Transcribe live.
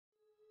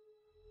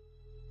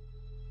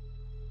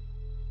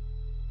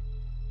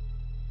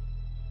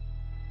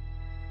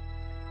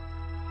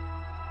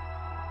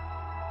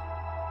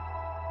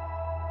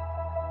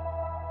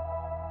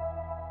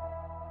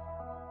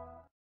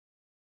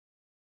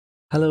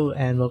Hello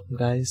and welcome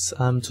guys.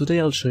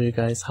 Today I'll show you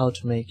guys how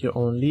to make your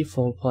own leaf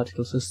fall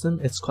particle system.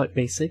 It's quite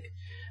basic.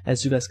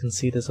 As you guys can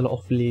see, there's a lot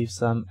of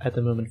leaves at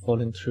the moment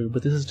falling through,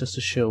 but this is just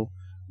to show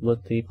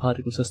what the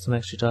particle system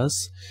actually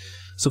does.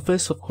 So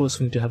first, of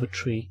course, we need to have a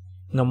tree.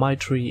 Now my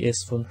tree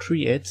is from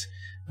TreeIt,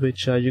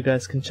 which you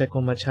guys can check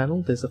on my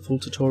channel. There's a full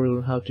tutorial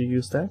on how to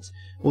use that,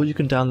 or you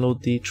can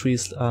download the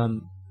trees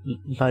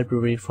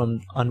library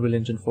from Unreal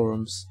Engine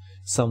forums.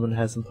 Someone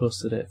hasn't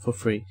posted it for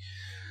free.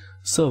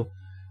 So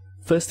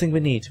first thing we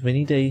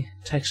need a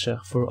texture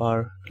for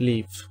our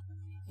leaf.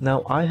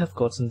 Now I have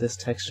gotten this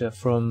texture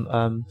from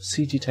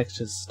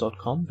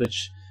cgtextures.com,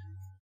 which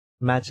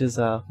matches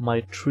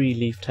my tree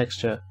leaf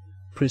texture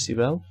pretty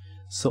well.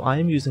 So I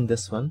am using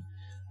this one,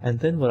 and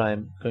then what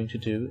I'm going to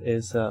do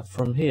is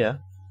from here,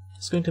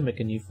 just going to make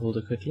a new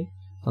folder quickly.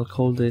 I'll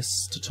call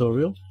this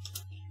tutorial.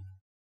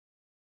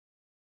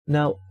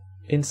 Now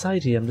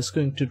inside here, I'm just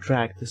going to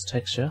drag this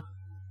texture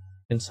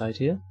inside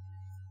here.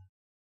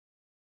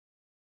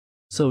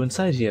 So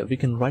inside here, we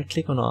can right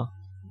click on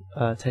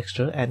our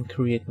texture and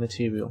create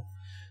material.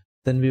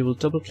 Then we will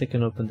double click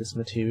and open this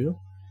material,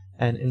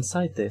 and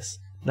inside this,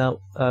 now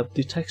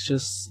the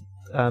textures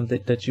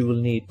that you will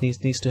need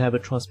needs to have a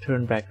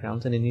transparent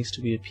background, and it needs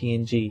to be a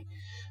PNG,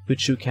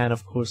 which you can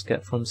of course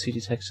get from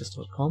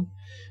cgtextures.com.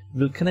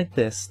 We'll connect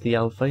the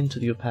alpha into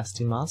the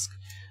opacity mask,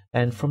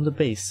 and from the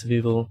base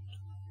we'll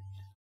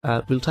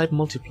type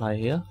multiply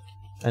here,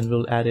 and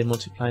we'll add a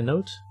multiply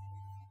node,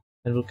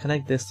 and we'll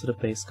connect this to the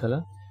base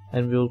color,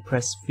 and we'll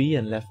press V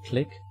and left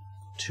click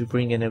to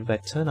bring in a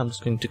vector, and I'm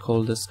just going to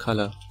call this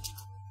color.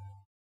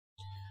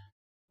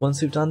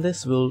 Once we've done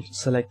this, we'll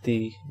select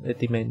the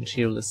main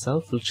material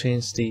itself. We'll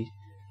change the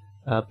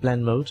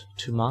blend mode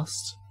to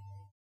masked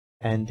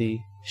and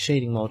the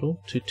shading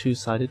model to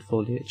two-sided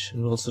foliage,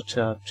 and we'll also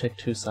check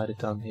two-sided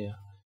down here.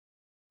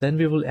 Then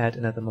we will add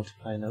another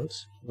multiply node.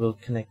 We'll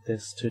connect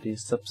this to the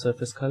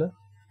subsurface color.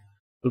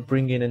 We'll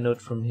bring in a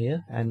node from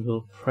here, and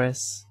we'll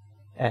press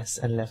S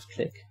and left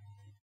click,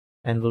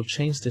 and we'll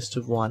change this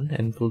to 1,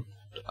 and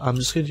I'm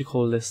just going to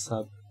call this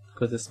sub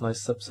because it's my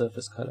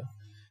subsurface color,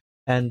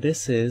 and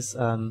this is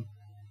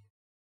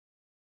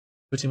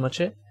pretty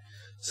much it.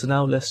 So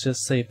now let's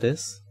just save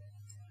this,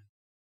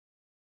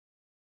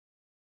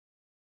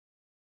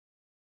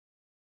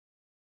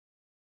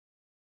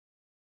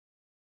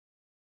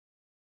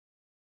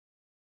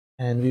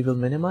 and we will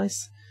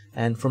minimize,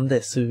 and from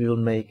this we will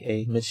make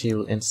a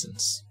material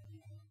instance.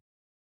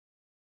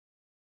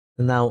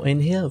 Now in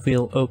here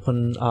we'll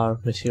open our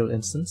material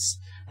instance,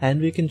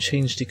 and we can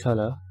change the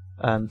color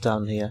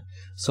down here.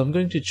 So I'm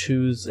going to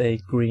choose a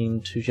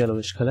green to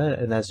yellowish color,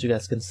 and as you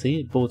guys can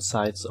see, both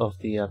sides of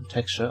the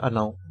texture are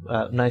now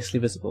nicely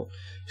visible.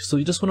 So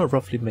you just want to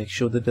roughly make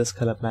sure that this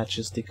color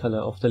matches the color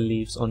of the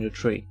leaves on your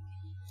tree.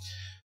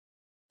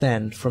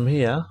 Then from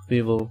here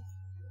we will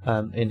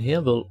in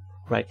here we'll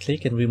right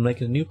click, and we'll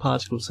make a new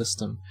particle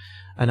system,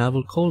 and I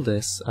will call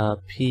this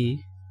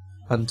p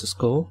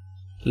underscore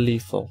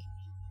leaf fall.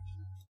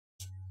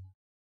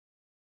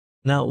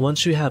 Now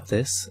once you have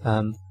this,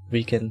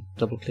 we can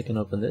double click and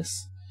open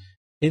this.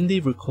 In the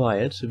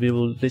required, we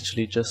will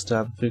literally just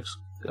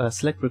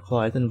select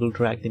required, and we'll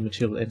drag the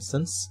material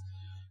instance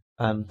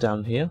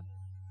down here.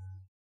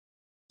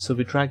 So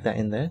we drag that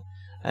in there,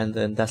 and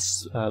then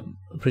that's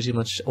pretty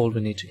much all we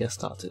need to get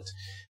started.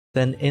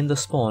 Then in the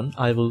spawn,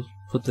 I will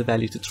put the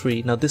value to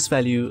 3. Now this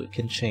value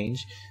can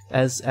change.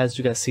 As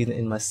you guys seen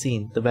in my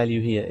scene, the value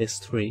here is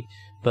 3,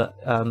 but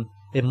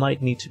it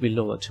might need to be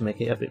lower to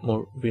make it a bit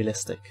more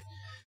realistic.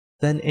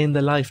 Then in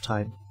the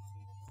lifetime,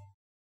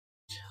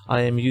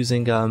 I am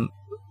using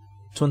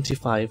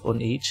 25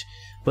 on each,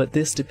 but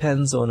this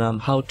depends on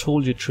how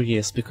tall your tree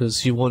is,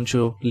 because you want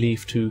your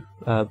leaf to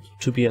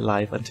be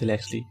alive until it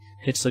actually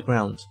hits the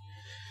ground.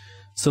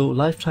 So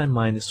lifetime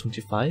mine is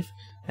 25,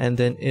 and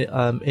then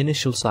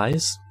initial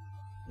size.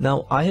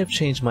 Now I have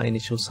changed my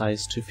initial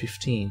size to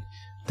 15.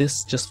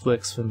 This just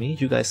works for me.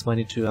 You guys might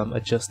need to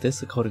adjust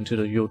this according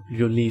to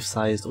your leaf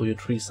size or your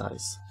tree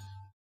size.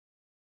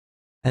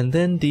 And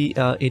then the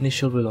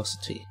initial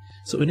velocity.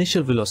 So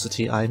initial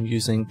velocity, I'm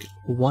using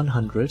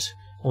 100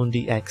 on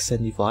the X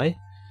and the Y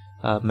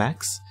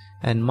max,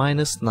 and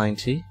minus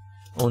 90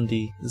 on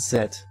the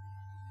Z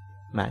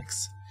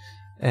max,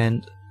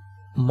 and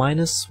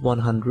minus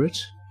 100,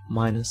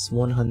 minus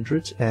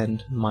 100,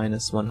 and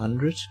minus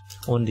 100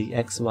 on the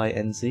X, Y,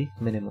 and Z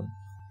minimum.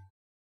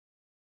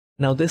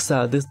 Now this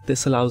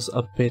allows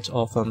a bit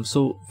of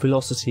so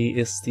velocity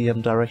is the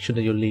direction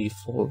that your leaf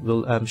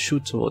will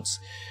shoot towards.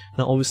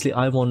 Now obviously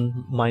I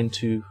want mine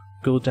to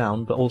go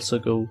down, but also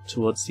go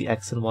towards the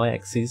X and Y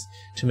axes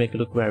to make it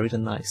look varied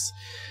and nice.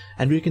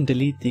 And we can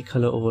delete the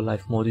color over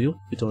life module.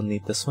 We don't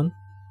need this one.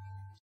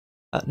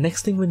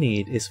 Next thing we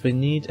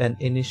need an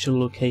initial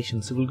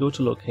location. So we'll go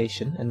to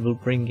location, and we'll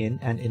bring in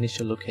an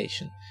initial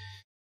location.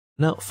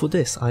 Now for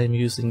this, I am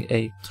using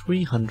a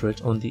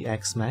 300 on the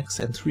X max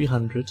and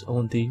 300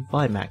 on the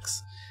Y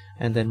max,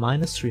 and then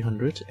minus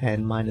 300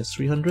 and minus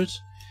 300.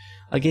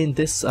 Again,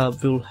 this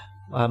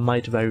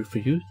might vary for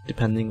you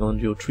depending on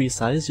your tree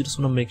size. You just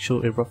want to make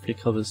sure it roughly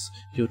covers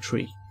your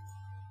tree.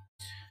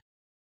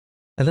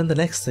 And then the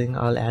next thing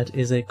I'll add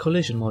is a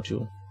collision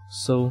module.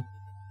 So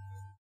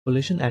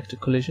collision,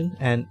 active collision,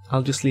 and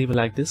I'll just leave it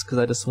like this because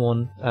I just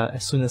want,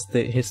 as soon as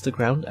it hits the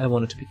ground, I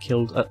want it to be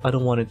killed. I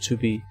don't want it to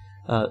be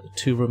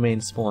to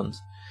remain spawned.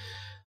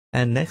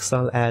 And next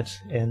I'll add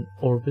an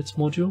orbit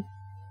module.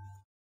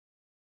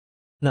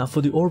 Now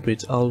for the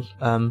orbit, I'll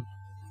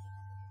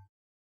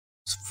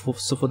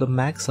so for the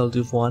max I'll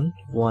do 1,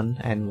 1,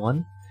 and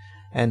 1,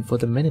 and for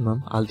the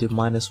minimum I'll do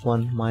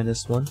 -1,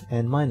 -1,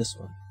 and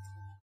 -1.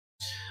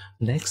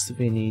 Next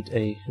we need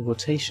a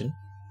rotation,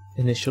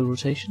 initial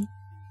rotation.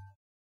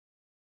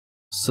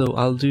 So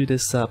I'll do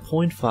this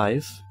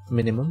 0.5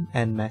 minimum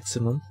and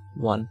maximum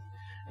 1,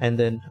 and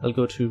then I'll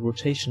go to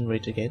rotation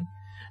rate again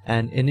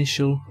and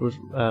initial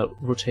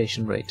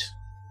rotation rate.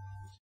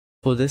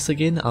 For this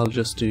again I'll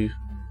just do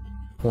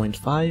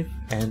 0.5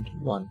 and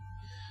 1.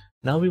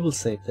 Now we will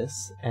save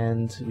this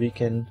and we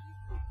can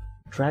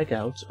drag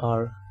out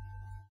our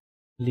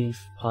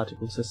leaf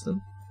particle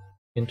system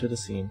into the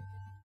scene.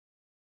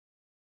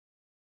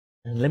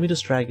 And let me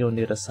just drag it on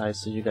the other side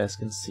so you guys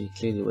can see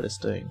clearly what it's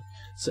doing.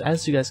 So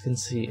as you guys can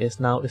see, it's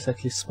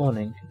actually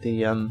spawning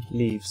the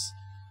leaves.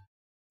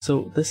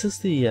 So this is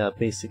the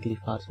basic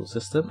leaf particle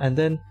system, and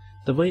then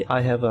the way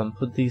I have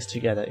put these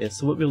together is,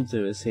 so what we'll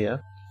do is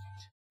here,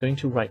 going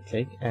to right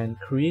click and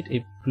create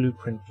a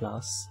blueprint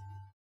class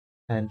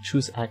and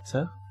choose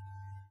actor,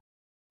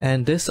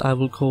 and this I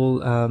will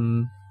call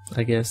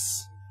I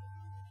guess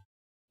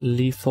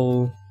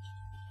lethal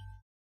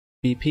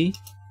BP.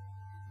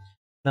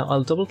 Now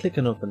I'll double click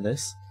and open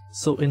this.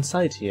 So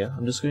inside here,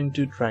 I'm just going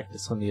to drag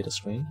this on the other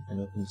screen and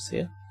open this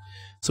here.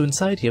 So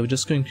inside here, we're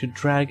just going to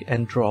drag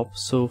and drop.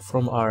 So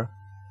from our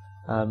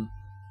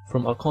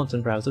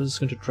content browser, we're just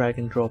going to drag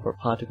and drop our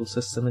particle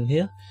system in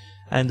here.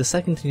 And the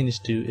second thing you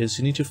need to do is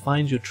you need to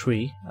find your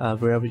tree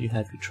wherever you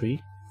have your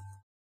tree.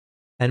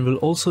 And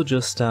we'll also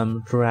just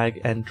drag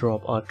and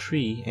drop our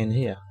tree in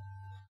here.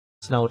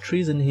 So now our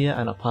tree is in here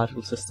and our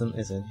particle system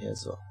is in here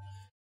as well.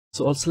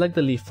 So I'll select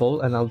the leaf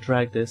fall and I'll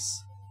drag this.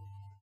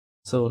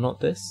 So not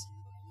this.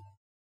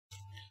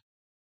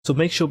 So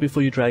make sure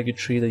before you drag your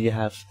tree that you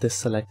have this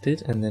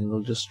selected, and then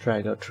we'll just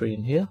drag our tree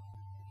in here.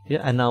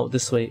 Yeah, and now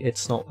this way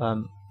it's not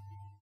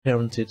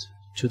parented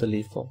to the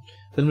leaf fall.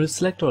 Then we'll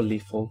select our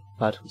leaf fall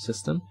particle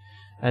system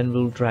and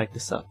we'll drag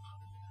this up.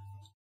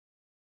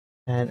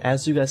 And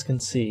as you guys can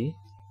see,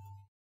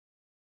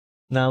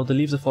 now the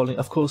leaves are falling.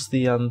 Of course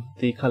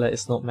the color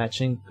is not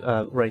matching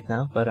right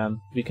now, but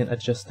we can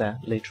adjust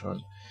that later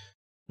on.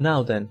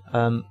 Now then,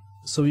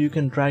 so you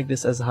can drag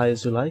this as high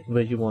as you like,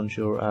 where you want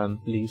your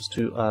leaves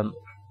to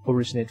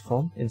originate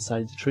from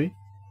inside the tree.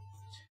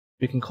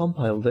 We can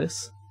compile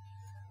this,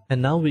 and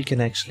now we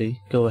can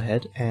actually go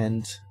ahead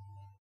and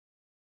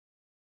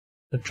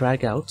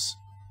drag out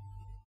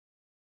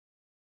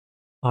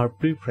our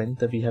blueprint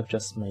that we have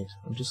just made.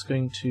 I'm just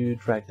going to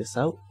drag this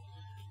out,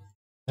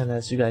 and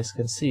as you guys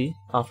can see,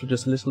 after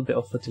just a little bit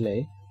of a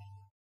delay,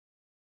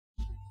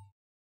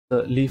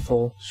 the leaf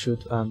fall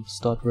should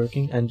start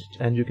working,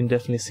 and you can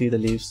definitely see the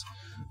leaves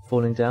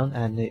falling down,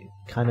 and it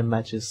kind of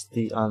matches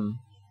the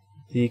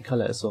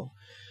color as well.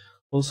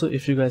 Also,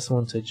 if you guys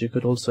wanted, you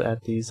could also add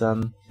these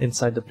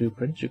inside the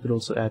blueprint. You could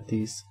also add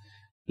these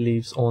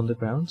leaves on the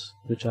ground,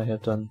 which I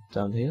have done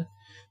down here.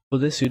 For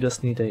this, you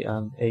just need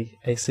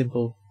a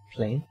simple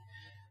plane,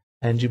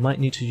 and you might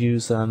need to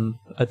use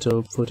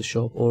Adobe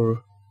Photoshop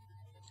or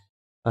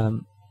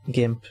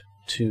GIMP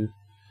to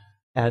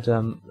add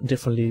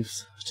different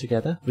leaves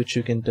together, which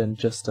you can then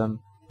just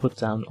put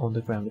down on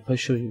the ground. If I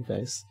show you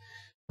guys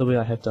the way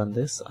I have done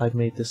this, I've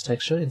made this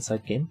texture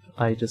inside GIMP.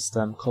 I just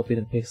copied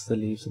and pasted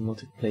the leaves in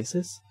multiple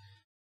places,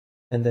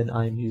 and then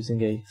I'm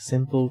using a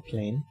simple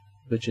plane,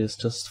 which is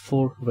just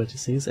 4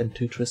 vertices and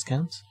 2 twist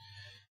counts,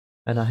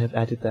 and I have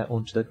added that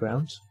onto the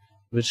ground,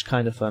 which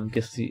kind of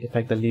gives the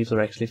effect that leaves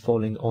are actually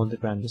falling on the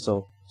ground as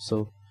well.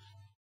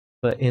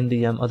 But in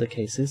the other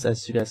cases,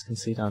 as you guys can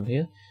see down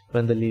here,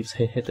 when the leaves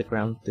hit the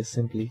ground, they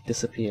simply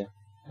disappear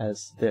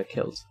as they're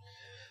killed.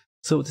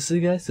 So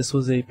this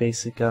was a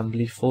basic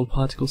leaf fall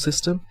particle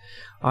system.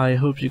 I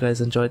hope you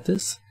guys enjoyed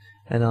this,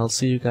 and I'll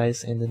see you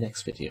guys in the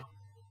next video.